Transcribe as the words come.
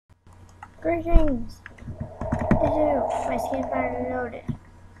Greetings! Hello, my skin finally loaded.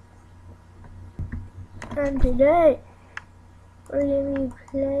 And today, we're going to be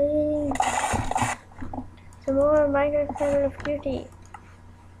playing some more Minecraft Call of Duty.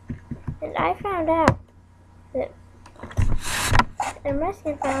 And I found out that in my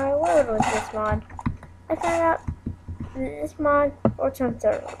skin finally loaded with this mod. I found out that this mod works on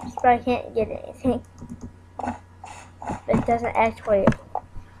servers, but I can't get anything. It doesn't actually.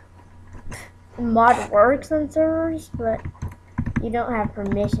 Mod works on servers, but you don't have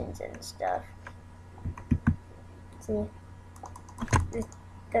permissions and stuff. See, this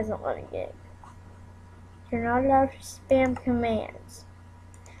doesn't let me get it. You're not allowed to spam commands.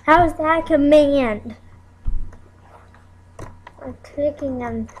 How is that a command? I'm clicking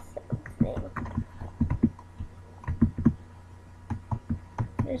on something.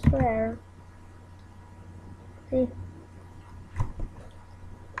 I swear. See.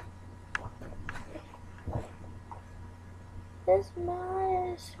 This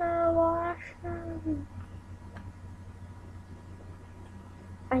mod is so awesome.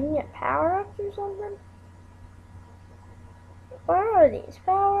 I can get power-ups or something? Where are these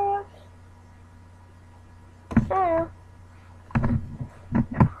power-ups? I don't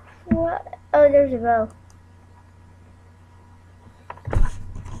know. What? Oh, there's a bow.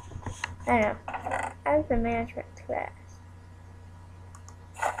 I know. I have the management class.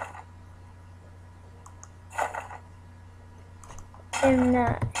 And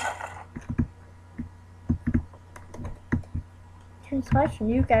construction,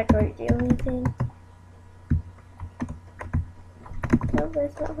 you gotta go do anything. No,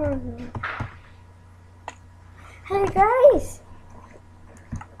 that's not horrible. Hey guys!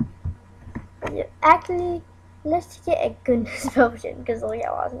 Actually, let's get a goodness potion, because look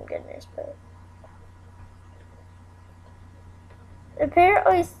how awesome goodness potion.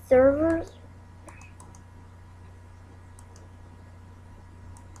 Apparently servers.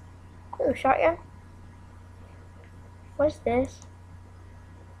 Ooh, shotgun. What's this?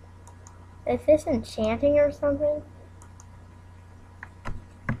 Is this enchanting or something?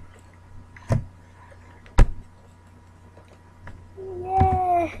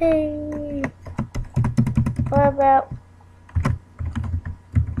 Yay! What about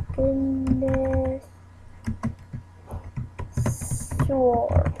goodness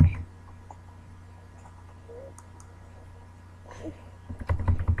sword?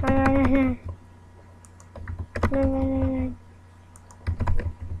 No.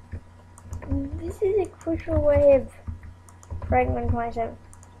 This is a crucial way of fragmenting myself.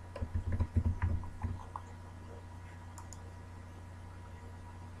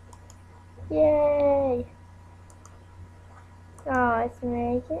 Yay! Oh, let's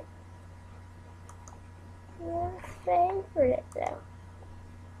make it my favorite though.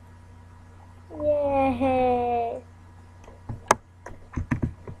 Yay!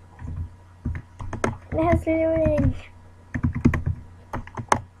 That's doing.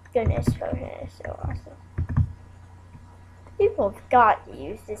 Goodness, potion is so awesome. People have got to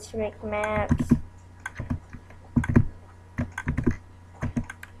use this to make maps.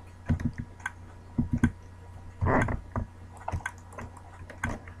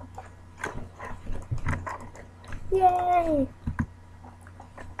 Yay!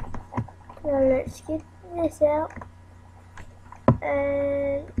 Now let's get this out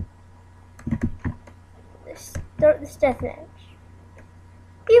and start this deathmatch.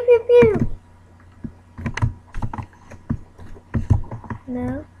 Pew pew pew!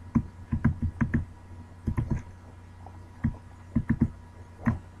 No.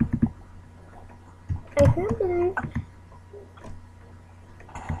 I can't believe.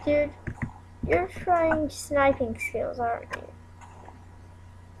 Dude, you're trying sniping skills, aren't you?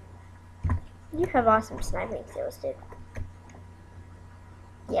 You have awesome sniping skills, dude.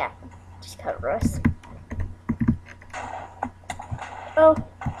 Yeah, just cover us. Oh,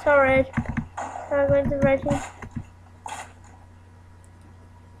 it's all red. I'm going to red team.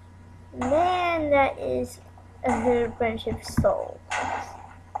 Man, that is a good bunch of souls.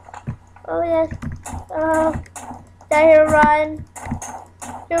 Oh yes. Oh, die here, run,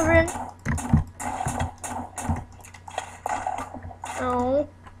 children. Oh,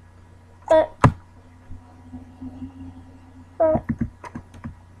 but.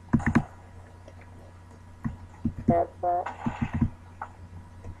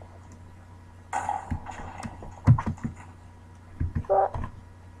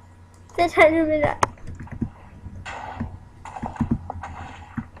 That's 100%.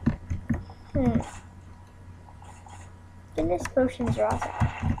 Goodness potions are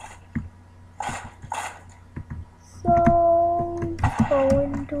awesome. So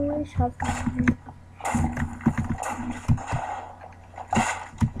going to always happening.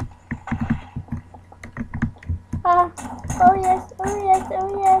 Ah, oh yes, oh yes, oh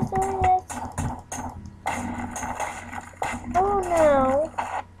yes, oh yes. Oh no.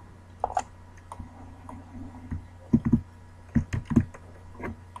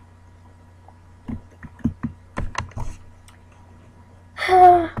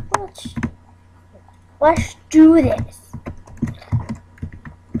 Let's do this.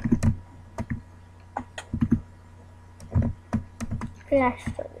 Let's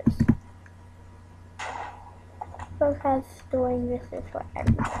do this. Because doing this is what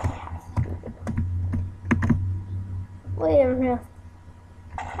everybody has to do. Wait a minute.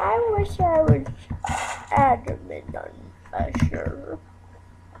 I wish I was adamant on a server.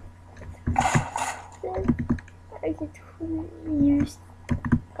 Then I could totally use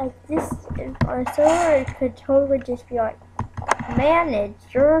like this on a server. It could totally just be like, manage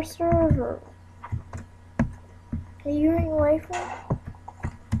your server. Are you running away from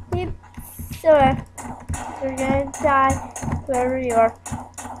me? Yep. So you're gonna die wherever you are.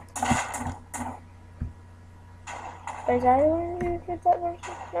 Is that going to get that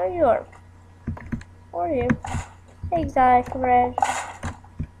person? No, you are. Or you. Exactly, Red.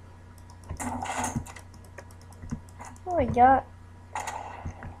 Oh my god.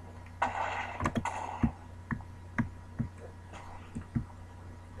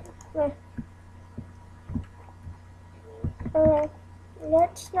 Alright.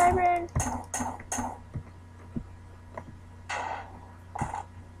 Let's sniper in.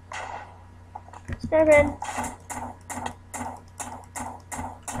 Sniper in.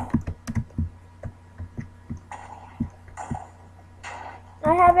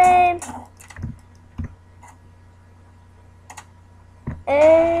 I have aim.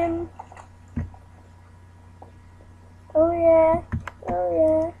 Aim. Oh yeah. Oh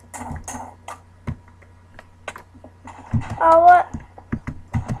yeah. Oh what?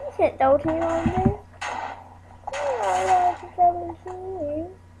 You can't double team on me. I like to double team.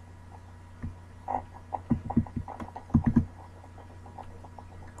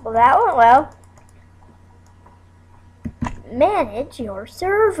 Well, that went well. Manage your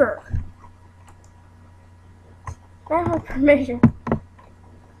server. I have permission.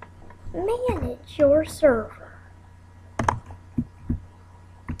 Manage your server.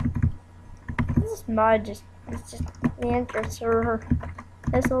 This mod it's just manage your server.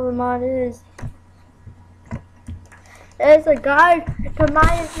 That's all the mod is. There's a guide to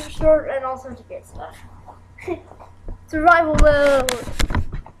manage your server and all sorts of good stuff. Survival mode.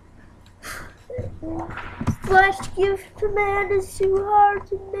 Slash gift command is too hard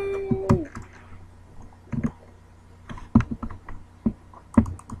to make.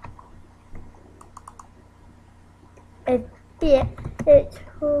 It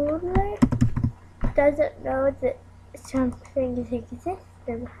totally doesn't know that something exists.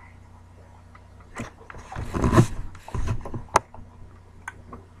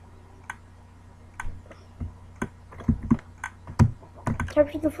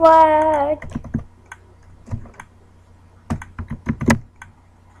 Capture the flag.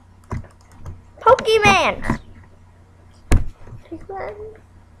 Pokemon. Take one.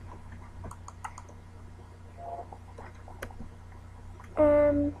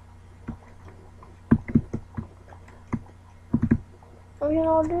 We can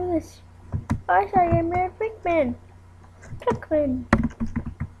all do this. I saw you married Pikmin. Pikmin.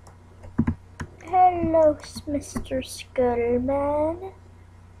 Hello, Mr. Scuttleman.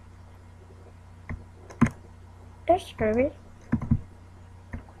 There's Kirby.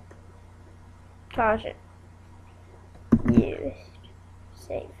 Caution. Used.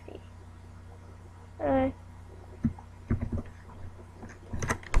 Safety.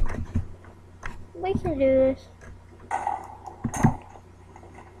 We can do this.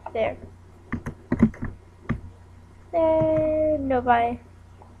 There. There. Nobody.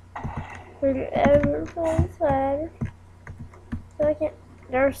 Whoever plays ladder. So I can't.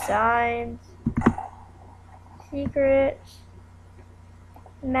 There are signs. Secrets.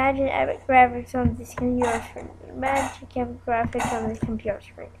 Imagine epic graphics on this computer screen. Imagine epic graphics on this computer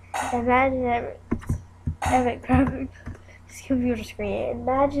screen. Imagine epic graphics on this computer screen.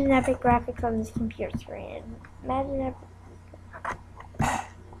 Imagine epic graphics on this computer screen. Imagine epic.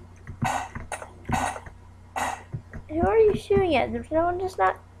 Who are you shooting at? There's no one just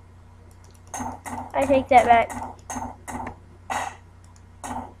not. I take that back.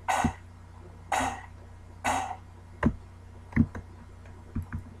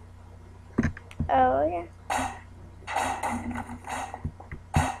 Oh, yeah.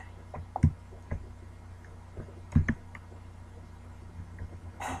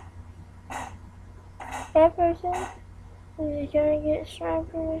 That person is gonna get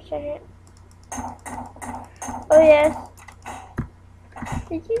sniped in a second. Oh yes.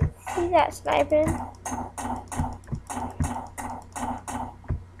 Did you see that sniping?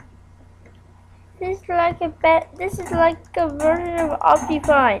 This is like a version of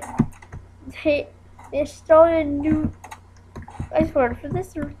Optifine. They installed a new. I swear, for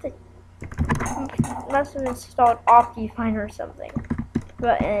this they must have installed Optifine or something,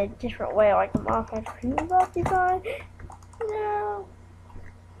 but in a different way, like a modified version of Optifine. No.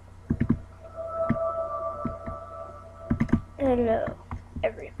 Hello,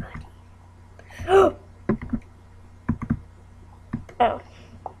 everybody. Oh.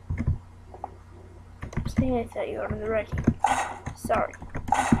 I thought you were on the ready. Sorry.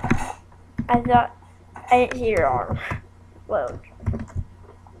 I didn't see your arm load.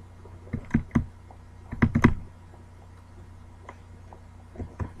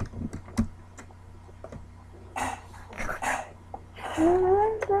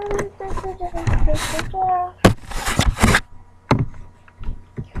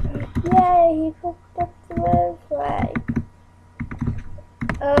 Yay, he picked up the red flag.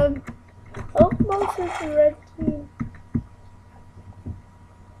 Most of the red team.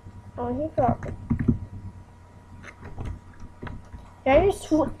 Oh, he dropped it. Can I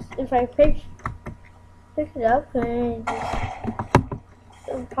just, if I pick it up, and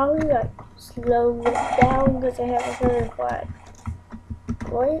it'll probably like slow it down because I have a third flag.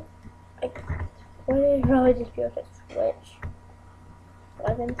 What? Wouldn't it probably just be able to switch?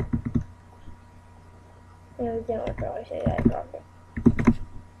 11. No, it didn't probably say that I dropped it.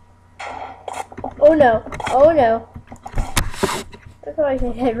 Oh no! Oh no! I probably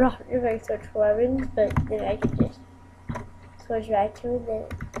said I dropped it if I switched weapons, but then I could just switch back to it, then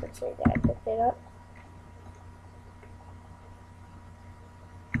it would say that I picked it up.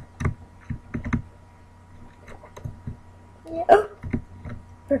 Yeah. Oh!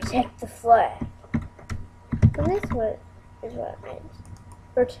 Protect the flag. And this is what it means.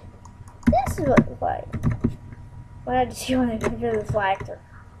 This is what the flag is. Why not just want to consider the flag through?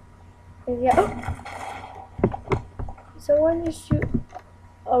 Yeah. Oh. So when you shoot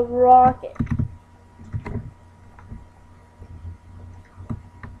a rocket,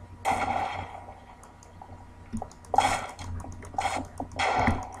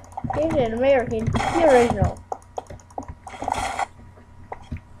 he's an American, the original.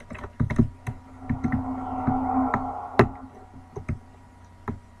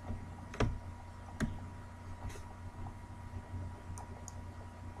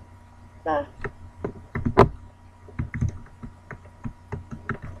 Ah.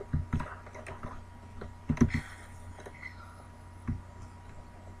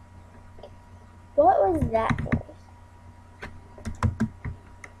 What was that noise?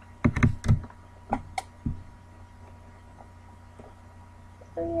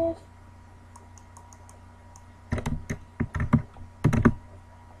 Oh yes.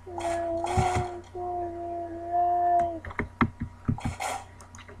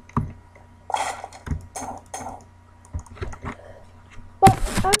 But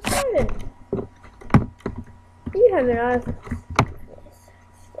I'm driving. You have an eye for this.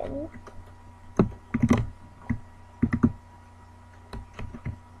 Steady.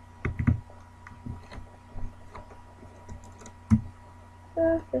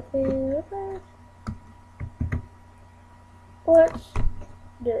 Let's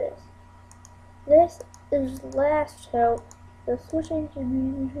do this. This is last hope. The switching should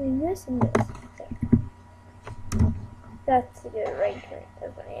be between this and this. Okay. That's a good arrangement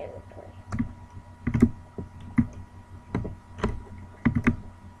of my inventory.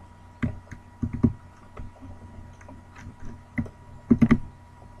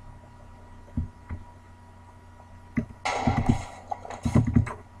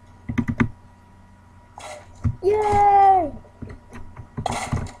 Yay!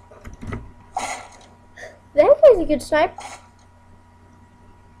 That was a good snipe.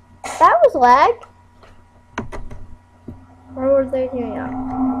 That was lag. Or were they doing out?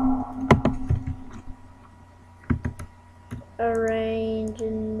 Arrange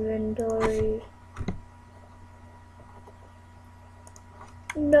inventory.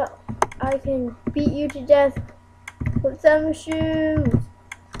 No, I can beat you to death with some shoes.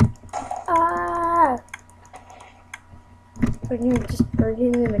 Ah! But you're just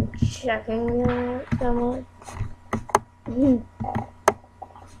hurting them and chucking them at someone.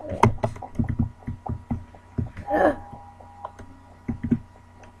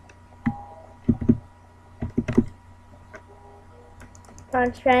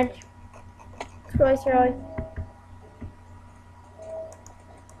 Punch, punch. Troy.